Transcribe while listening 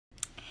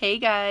Hey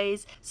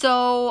guys.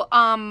 So,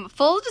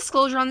 full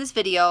disclosure on this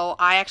video,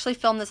 I actually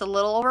filmed this a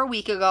little over a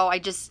week ago. I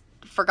just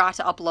forgot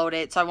to upload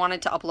it, so I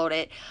wanted to upload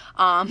it.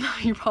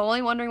 You're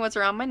probably wondering what's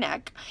around my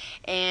neck.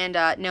 And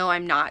no,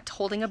 I'm not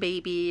holding a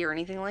baby or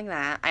anything like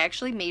that. I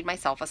actually made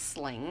myself a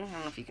sling. I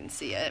don't know if you can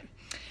see it.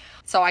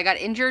 So I got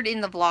injured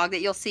in the vlog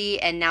that you'll see,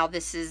 and now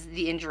this is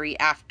the injury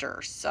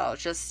after. So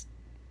just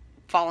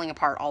falling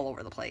apart all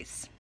over the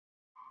place.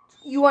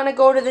 You want to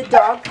go to the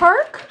dog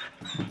park?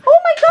 Oh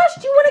my gosh,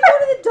 do you want to go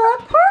to the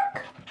dog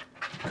park?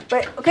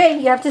 But, okay,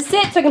 you have to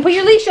sit so I can put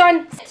your leash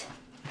on. Sit.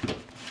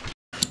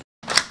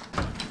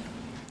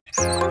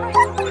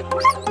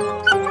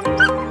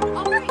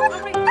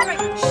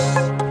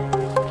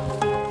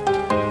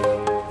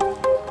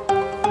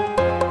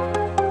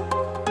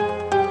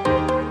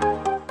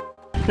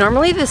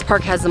 Normally this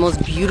park has the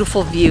most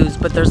beautiful views,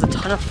 but there's a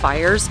ton of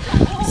fires,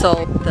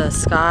 so the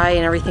sky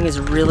and everything is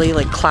really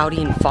like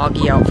cloudy and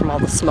foggy out from all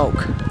the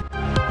smoke.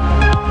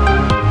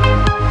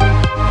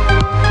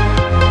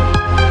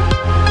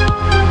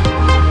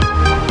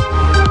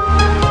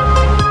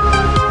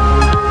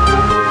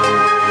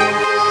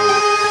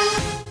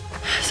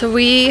 So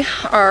we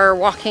are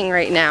walking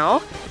right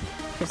now.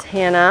 There's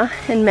Hannah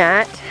and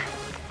Matt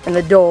and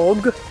the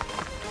dog.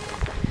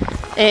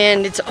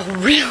 And it's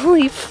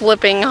really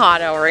flipping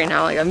hot out right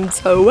now. Like, I'm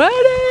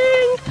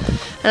sweating.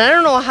 And I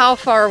don't know how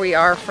far we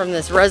are from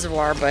this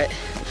reservoir, but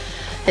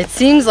it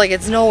seems like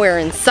it's nowhere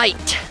in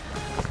sight.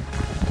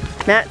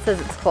 Matt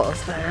says it's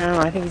close, but I don't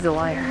know, I think he's a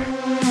liar.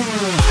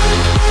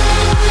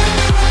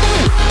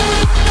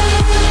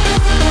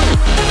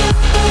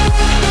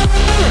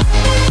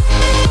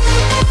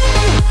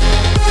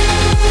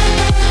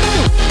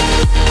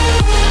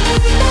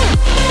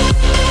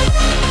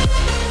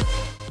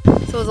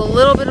 So it's a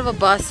little bit of a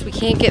bust. We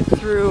can't get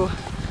through.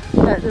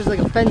 There's like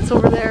a fence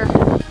over there.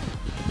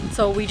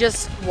 So we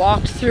just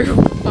walked through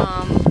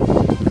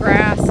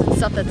grass and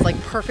stuff that's like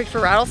perfect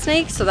for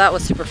rattlesnakes. So that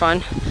was super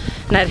fun.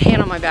 And I had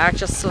Hannah on my back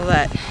just so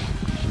that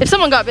if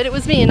someone got bit, it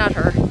was me and not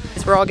her.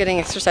 Because we're all getting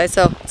exercise,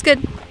 so it's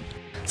good.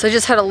 So I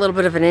just had a little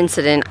bit of an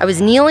incident. I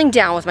was kneeling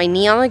down with my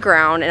knee on the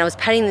ground and I was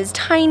petting this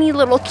tiny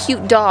little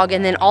cute dog,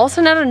 and then all of a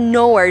sudden out of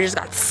nowhere I just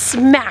got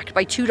smacked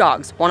by two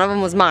dogs. One of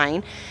them was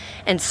mine,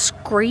 and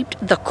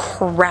scraped the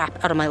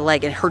crap out of my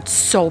leg. It hurt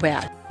so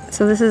bad.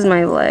 So this is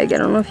my leg. I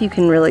don't know if you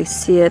can really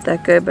see it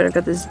that good, but I've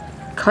got this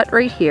cut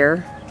right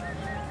here,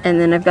 and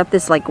then I've got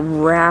this like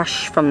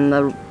rash from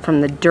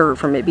the dirt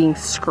from it being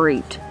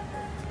scraped.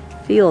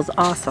 Feels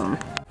awesome.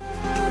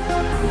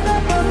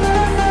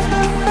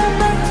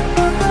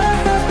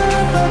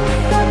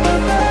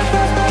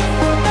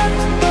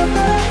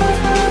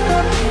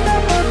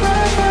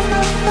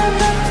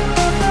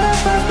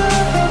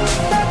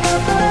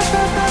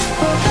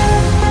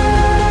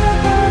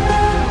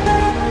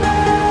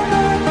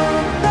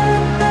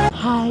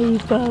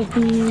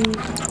 Bubby.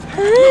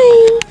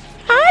 Hi.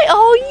 Hi.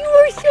 Oh, you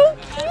are so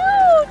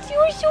cute. You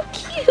are so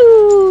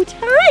cute.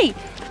 Hi.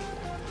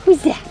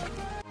 Who's that?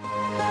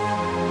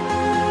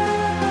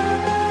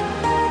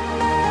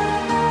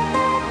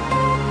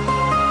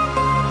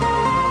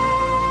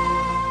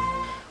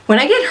 When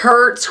I get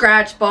hurt,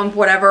 scratch, bump,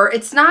 whatever,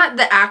 it's not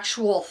the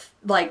actual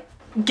like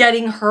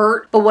getting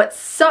hurt, but what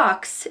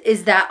sucks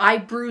is that I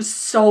bruise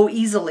so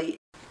easily.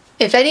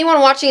 If anyone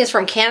watching is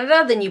from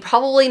Canada, then you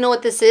probably know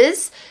what this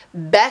is.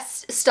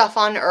 Best stuff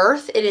on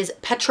earth. It is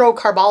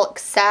petrocarbolic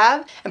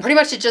salve, and pretty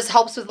much it just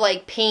helps with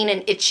like pain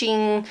and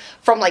itching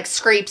from like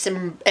scrapes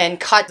and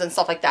cuts and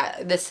stuff like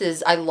that.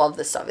 I love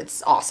this stuff.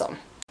 It's awesome.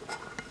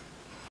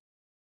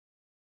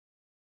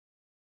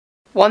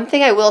 One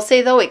thing I will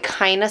say though, it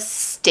kind of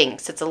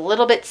stinks. It's a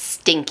little bit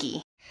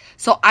stinky.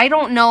 So I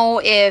don't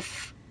know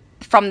if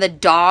from the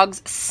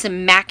dogs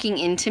smacking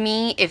into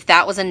me, if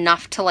that was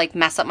enough to like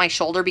mess up my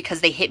shoulder, because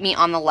they hit me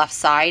on the left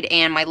side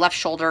and my left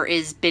shoulder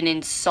has been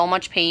in so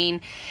much pain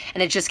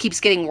and it just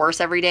keeps getting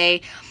worse every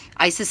day.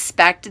 I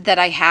suspect that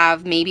I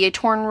have maybe a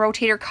torn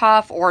rotator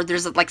cuff, or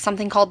there's like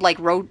something called like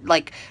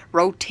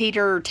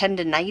rotator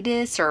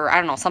tendonitis, or I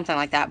don't know, something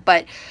like that.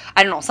 But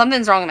I don't know,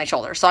 something's wrong with my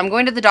shoulder. So I'm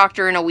going to the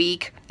doctor in a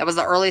week. That was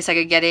the earliest I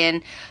could get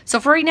in. So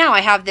for right now,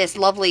 I have this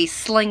lovely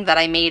sling that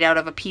I made out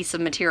of a piece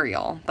of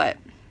material, but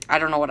I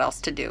don't know what else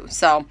to do.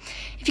 So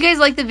if you guys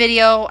like the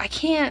video,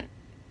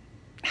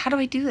 how do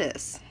I do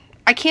this?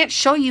 I can't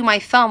show you my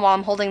thumb while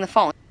I'm holding the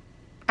phone.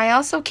 I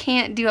also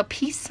can't do a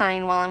peace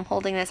sign while I'm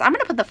holding this. I'm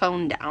gonna put the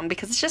phone down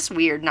because it's just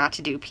weird not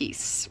to do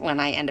peace when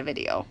I end a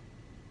video.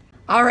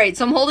 Alright,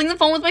 so I'm holding the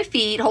phone with my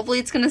feet. Hopefully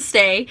it's gonna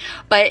stay.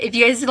 But if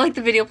you guys like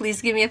the video,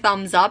 please give me a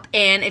thumbs up.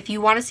 And if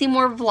you want to see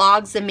more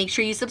vlogs, then make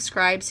sure you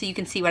subscribe so you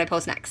can see what I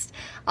post next.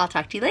 I'll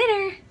talk to you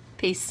later.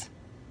 Peace.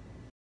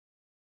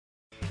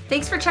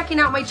 Thanks for checking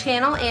out my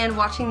channel and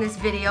watching this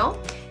video.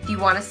 If you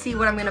want to see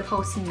what I'm going to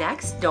post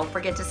next, don't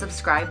forget to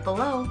subscribe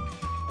below.